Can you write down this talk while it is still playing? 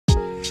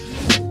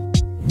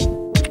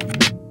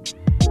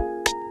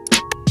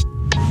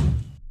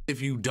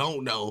if you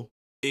don't know,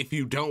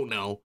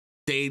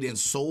 they then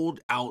sold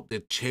out the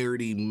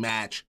charity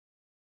match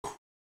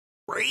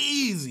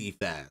crazy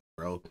fast,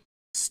 bro.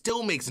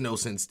 Still makes no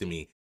sense to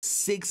me.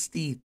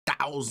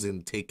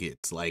 60,000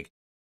 tickets. Like,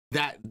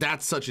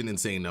 that's such an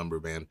insane number,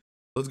 man.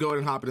 Let's go ahead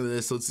and hop into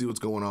this. Let's see what's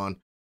going on.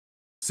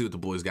 See what the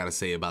boys got to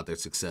say about their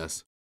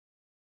success.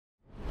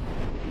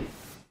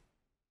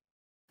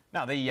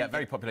 Now, the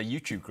very popular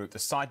YouTube group, the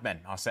Sidemen,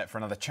 are set for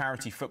another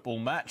charity football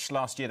match.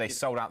 Last year, they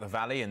sold out the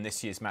Valley, and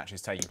this year's match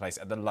is taking place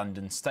at the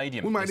London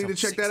Stadium. We might need to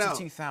check that out.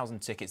 62,000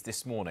 tickets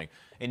this morning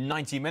in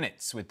 90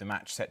 minutes, with the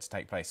match set to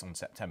take place on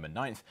September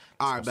 9th.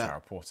 All right, our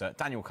reporter,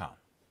 Daniel Khan.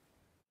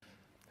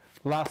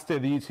 Last year,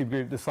 the YouTube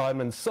group, the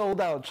Sidemen, sold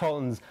out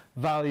Charlton's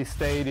Valley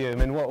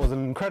Stadium in what was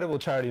an incredible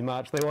charity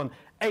match. They won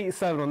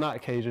 8-7 on that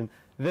occasion.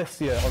 This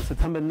year, on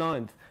September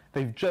 9th,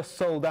 they've just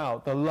sold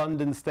out the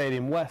London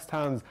Stadium, West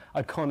Ham's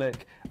iconic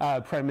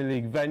Premier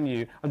League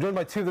venue. I'm joined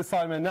by two of the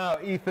Sidemen now,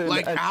 Ethan.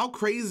 Like, how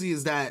crazy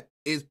is that?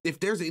 If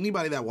there's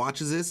anybody that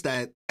watches this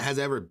that has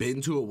ever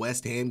been to a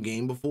West Ham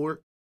game before,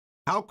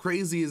 how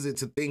crazy is it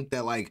to think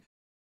that, like,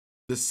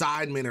 the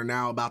Sidemen are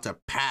now about to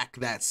pack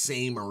that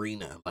same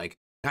arena? Like,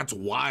 that's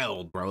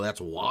wild, bro.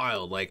 That's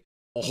wild. Like,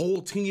 a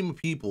whole team of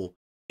people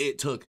it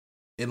took,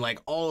 and, like,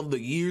 all of the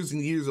years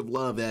and years of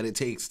love that it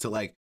takes to,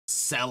 like,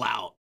 sell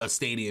out a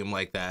stadium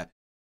like that,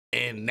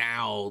 and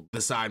now the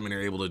Sidemen are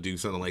able to do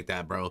something like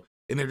that, bro,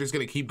 and they're just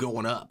gonna keep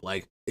going up.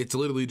 Like, it's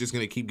literally just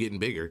gonna keep getting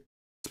bigger,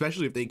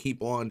 especially if they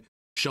keep on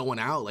showing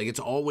out. Like, it's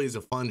always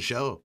a fun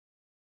show.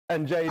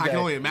 And JJ, I can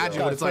only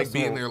imagine what it's like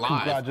being there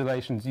live.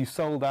 Congratulations, you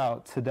sold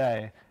out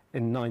today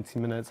in 90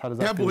 minutes. How does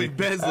that feel? Boy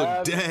Bez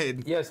look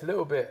dead. Yeah, it's a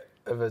little bit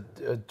of a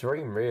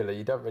dream, really.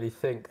 You don't really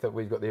think that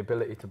we've got the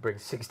ability to bring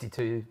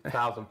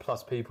 62,000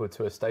 plus people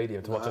to a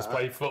stadium to watch us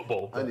play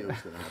football. I knew it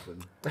was going to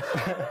happen.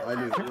 I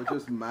knew it. We're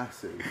just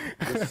massive.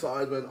 The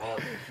Sidemen are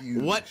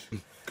huge. What?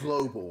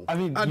 Global. I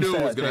mean, I knew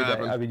it was going to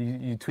happen. I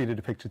mean, you tweeted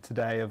a picture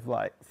today of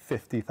like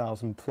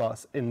 50,000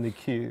 plus in the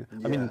queue.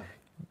 Yeah. I mean,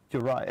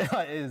 you're right.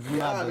 It is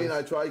yeah, I mean,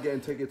 I tried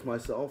getting tickets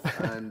myself,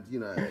 and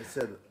you know, it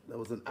said there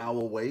was an hour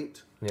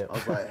wait. Yeah. I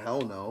was like,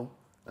 hell no.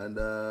 And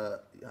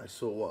I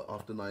saw what,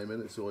 after 9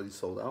 minutes, it already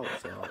sold out.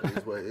 So it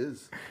is what it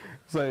is.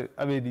 So,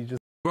 I mean, you just...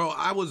 Bro,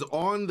 I was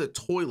on the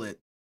toilet.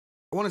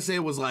 I want to say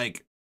it was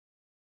like,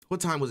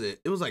 what time was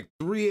it? It was like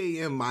 3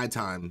 a.m. my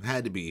time.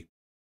 Had to be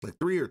like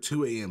 3 or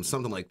 2 a.m.,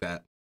 something like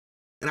that.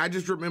 And I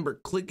just remember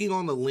clicking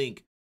on the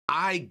link.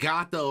 I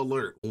got the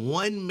alert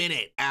 1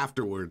 minute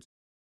afterwards,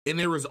 and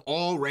there was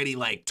already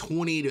like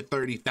 20 to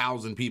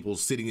 30,000 people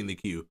sitting in the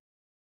queue.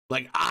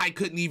 Like, I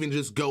couldn't even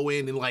just go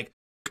in and, like,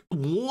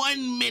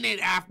 1 minute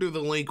after the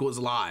link was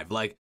live.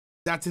 Like,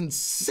 that's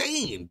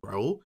insane,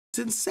 bro. It's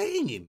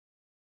insane.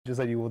 Just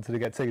said you wanted to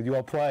get tickets. You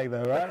are playing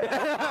though, right?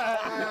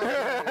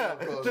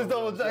 Just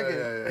double checking.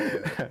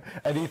 Yeah.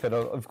 And Ethan,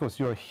 of course,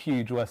 you're a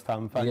huge West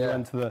Ham fan. You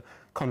went to the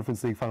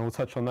Conference League final. We'll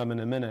touch on them in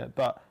a minute.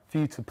 But for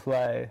you to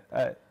play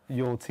at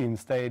your team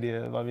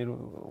stadium, I mean,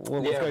 what's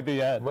going through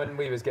your head? When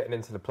we was getting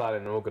into the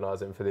planning and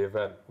organising for the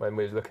event, when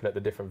we was looking at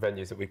the different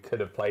venues that we could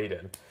have played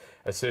in,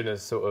 as soon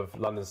as sort of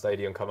London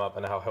Stadium come up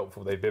and how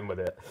helpful they've been with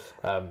it,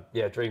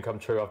 yeah, dream come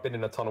true. I've been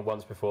in a tunnel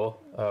once before.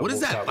 What is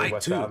that like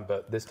West too? Ham,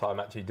 but this time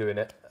actually doing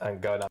it and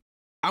going up.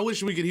 I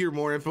wish we could hear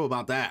more info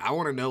about that. I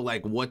want to know,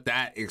 like, what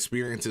that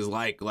experience is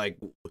like. Like,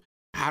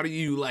 how do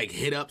you, like,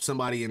 hit up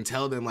somebody and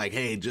tell them, like,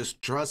 hey,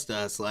 just trust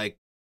us. Like,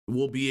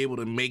 we'll be able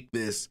to make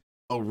this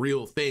a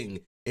real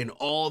thing. And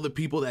all the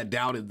people that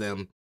doubted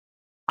them,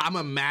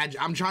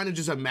 I'm trying to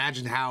just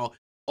imagine how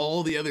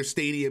all the other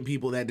stadium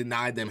people that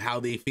denied them, how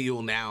they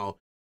feel now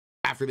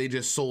after they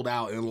just sold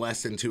out in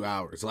less than 2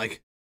 hours.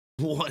 Like,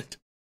 what?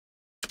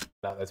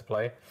 Out there to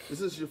play.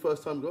 This is your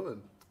first time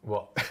going.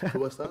 What? To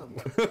West Ham.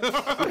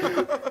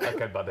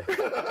 Okay, buddy.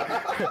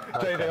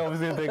 JJ,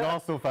 obviously a big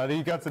Arsenal fan.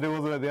 He got to do,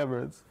 wasn't it, at the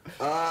Emirates?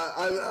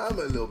 I'm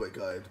a little bit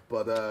gutted,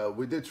 but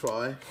we did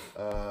try,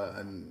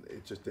 and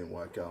it just didn't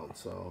work out.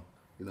 So,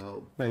 you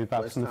know, maybe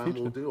perhaps West in the Ham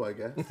future will do, I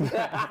guess.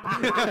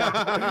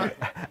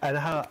 And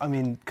how, I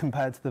mean,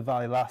 compared to the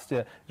Valley last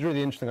year, it's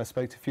really interesting. I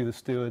spoke to a few of the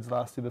stewards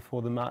last year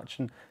before the match,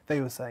 and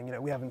they were saying, you know,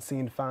 we haven't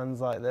seen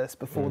fans like this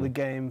before the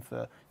game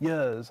for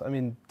years. I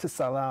mean, to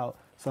sell out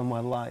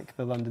somewhere like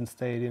the London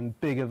Stadium,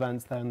 big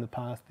events there in the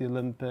past, the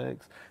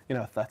Olympics, you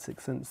know,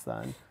 athletics since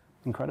then,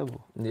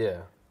 incredible. Yeah.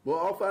 Well,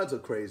 our fans are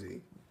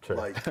crazy. True.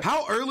 Like,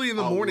 how early in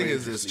the morning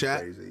is this,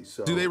 chat? Crazy.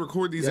 So, do they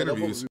record these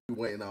interviews? They'll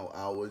be waiting out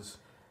hours,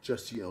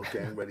 just, you know,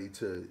 getting ready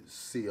to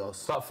see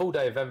us. It's like a full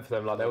day event for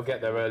them. Like, they'll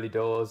get their early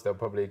doors. They'll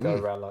probably go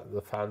around like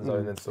the fan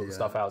zone and sort of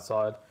stuff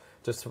outside,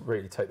 just to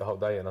really take the whole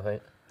day in, I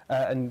think.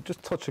 And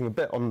just touching a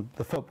bit on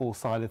the football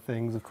side of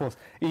things, of course,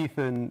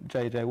 Ethan,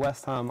 JJ,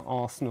 West Ham,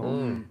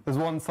 Arsenal. There's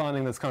one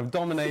signing that's kind of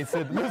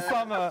dominated the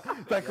summer,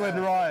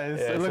 Declan Rice.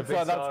 Yeah, it looks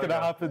like that's going to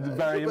happen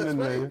very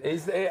imminently.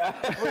 We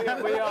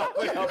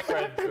are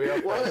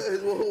friends.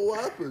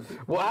 What happened?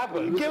 What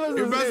happened? Give us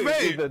Your the best scoop,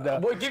 mate.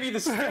 Ethan. We'll give you the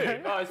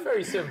scoop. No, it's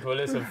very simple.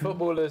 Listen,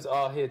 footballers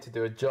are here to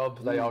do a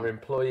job. They are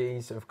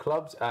employees of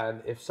clubs,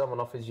 and if someone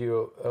offers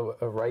you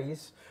a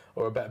raise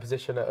or a better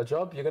position at a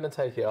job, you're going to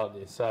take it, aren't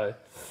you? So.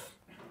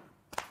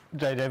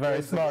 JJ,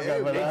 very smart guy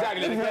for that.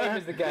 Exactly,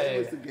 the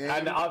game is the game.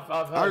 And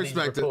I've heard he's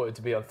reported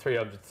to be on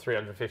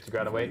 350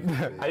 grand a week.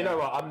 And you know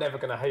what? I'm never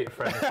going to hate a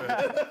friend for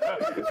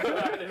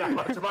earning that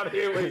much money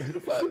a week.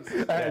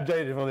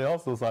 JJ, from the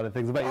Arsenal side of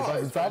things, I bet you're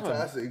It's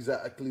fantastic.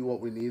 Exactly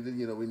what we needed.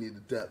 You know, we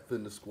needed depth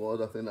in the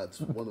squad. I think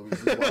that's one of the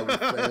reasons why we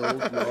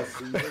failed last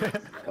season.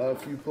 A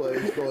few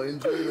players got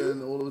injured,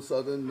 and all of a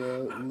sudden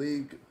the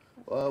league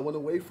went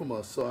away from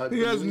us. So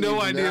he has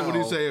no idea what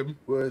he's saying.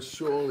 We're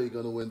surely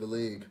going to win the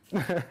league.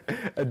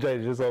 And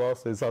JJ, just on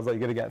Arsenal, it sounds like you're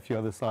going to get a few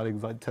other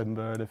signings like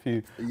Timber and a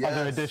few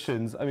other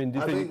additions. I mean, do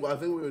you think? I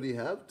think we already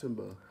have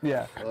Timber.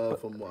 Yeah.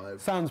 From what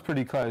I've. Sounds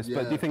pretty close,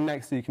 but do you think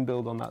next year you can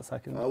build on that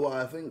second? Well,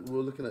 I think we're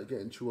looking at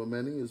getting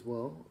Chouameni as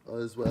well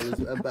as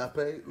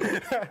Mbappe.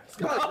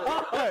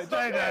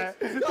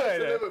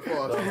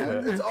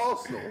 It's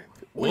Arsenal.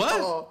 We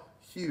are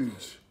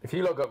huge. If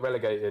you lot got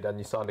relegated and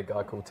you signed a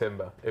guy called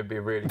Timber, it'd be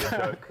a really good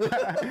joke.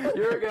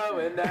 You're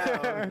going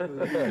down.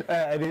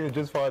 And even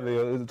just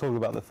finally, talking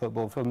about the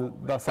football,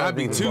 that'd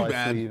be too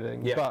bad.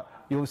 Leaving, but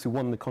you obviously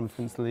won the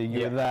Conference League.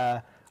 You were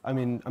there. I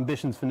mean,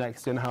 ambitions for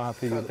next year, and how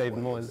happy with David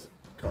Moyes?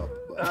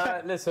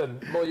 Listen,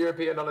 more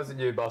European honours than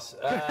you, boss.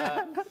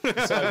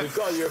 So we've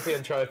got a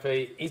European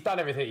trophy. He's done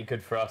everything he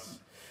could for us.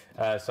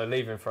 So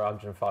leaving for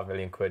 105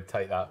 million quid,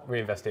 take that,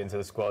 reinvest it into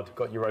the squad.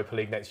 Got Europa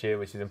League next year,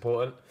 which is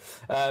important.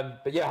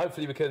 But yeah,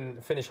 hopefully we can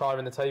finish higher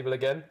in the table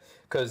again,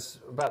 because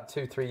about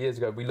 2-3 years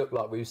ago we looked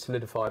like we were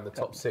solidifying the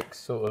top 6,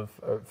 sort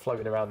of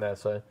floating around there.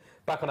 So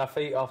back on our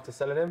feet after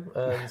selling him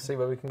and see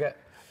where we can get.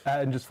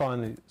 And just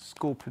finally,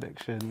 score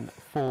prediction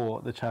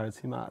for the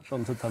charity match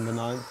on September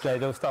 9th.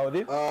 Jade, I'll start with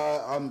you.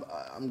 I'm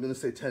going to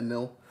say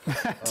 10-0. I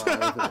don't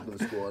think I'm going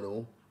to score at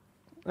all.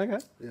 Okay.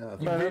 Yeah.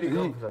 You're really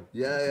confident.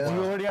 Yeah. Do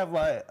you already have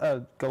like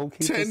a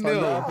goalkeeper?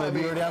 10-0. Do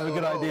you already have a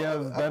good idea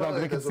of they're not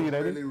going to concede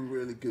anything? Really,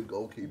 really good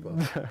goalkeeper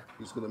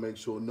who's going to make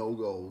sure no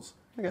goals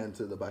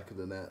enter the back of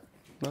the net.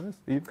 Nice.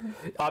 Ethan?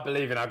 I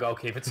believe in our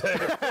goalkeeper too,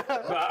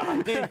 but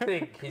I do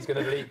think he's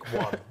going to leak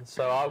one.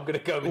 So I'm going to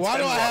go with 10-1. Why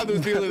do I have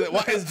this feeling that?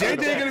 Why is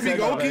JJ going to be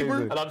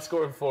goalkeeper? And I'm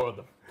scoring 4 of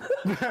them.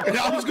 And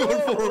I'm scoring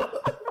 4.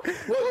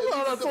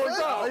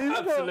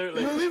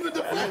 Absolutely. You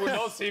will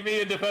not see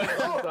me in defence.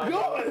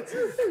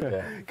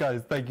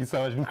 Guys, thank you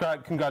so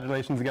much.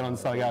 Congratulations again on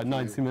starting out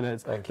 90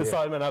 minutes. Thank the you.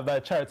 Sidemen have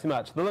their charity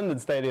match at the London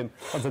Stadium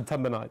on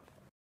September 9th.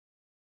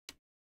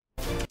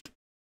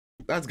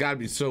 That's got to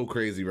be so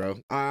crazy,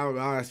 bro.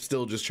 I'm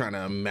still just trying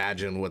to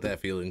imagine what that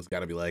feeling's got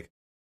to be like.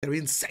 Gotta be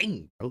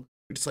insane, bro.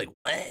 You're just like,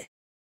 what?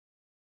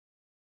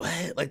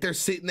 What? Like they're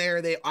sitting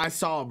there. I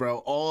saw, bro,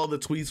 all the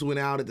tweets went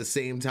out at the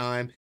same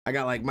time. I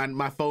got like,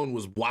 my phone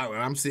was wild.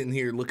 I'm sitting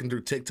here looking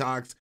through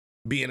TikToks,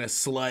 being a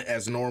slut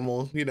as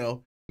normal, you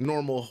know,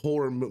 normal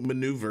horror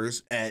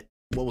maneuvers at,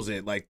 what was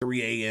it, like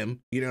 3 a.m.,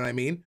 you know what I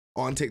mean?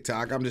 On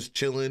TikTok, I'm just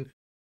chilling,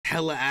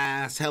 hella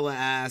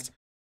ass,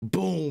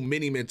 boom,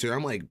 mini mentor.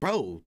 I'm like,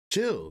 bro,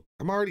 chill.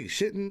 I'm already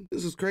shitting.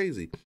 This is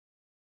crazy.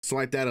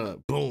 Swipe that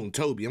up. Boom,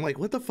 Toby. I'm like,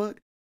 what the fuck?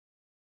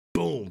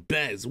 Boom,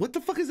 Bez. What the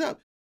fuck is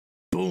up?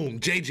 Boom,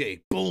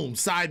 JJ. Boom,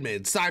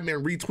 Sidemen.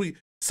 Sidemen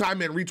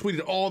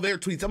retweeted all their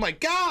tweets. I'm like,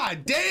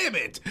 God damn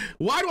it.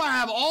 Why do I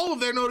have all of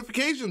their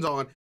notifications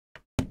on?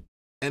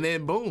 And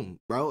then boom,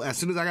 bro. As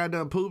soon as I got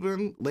done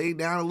pooping, laid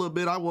down a little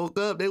bit, I woke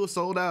up. They were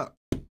sold out.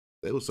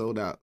 They were sold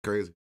out.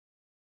 Crazy.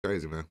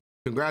 Crazy, man.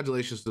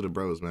 Congratulations to the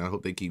bros, man. I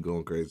hope they keep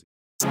going crazy.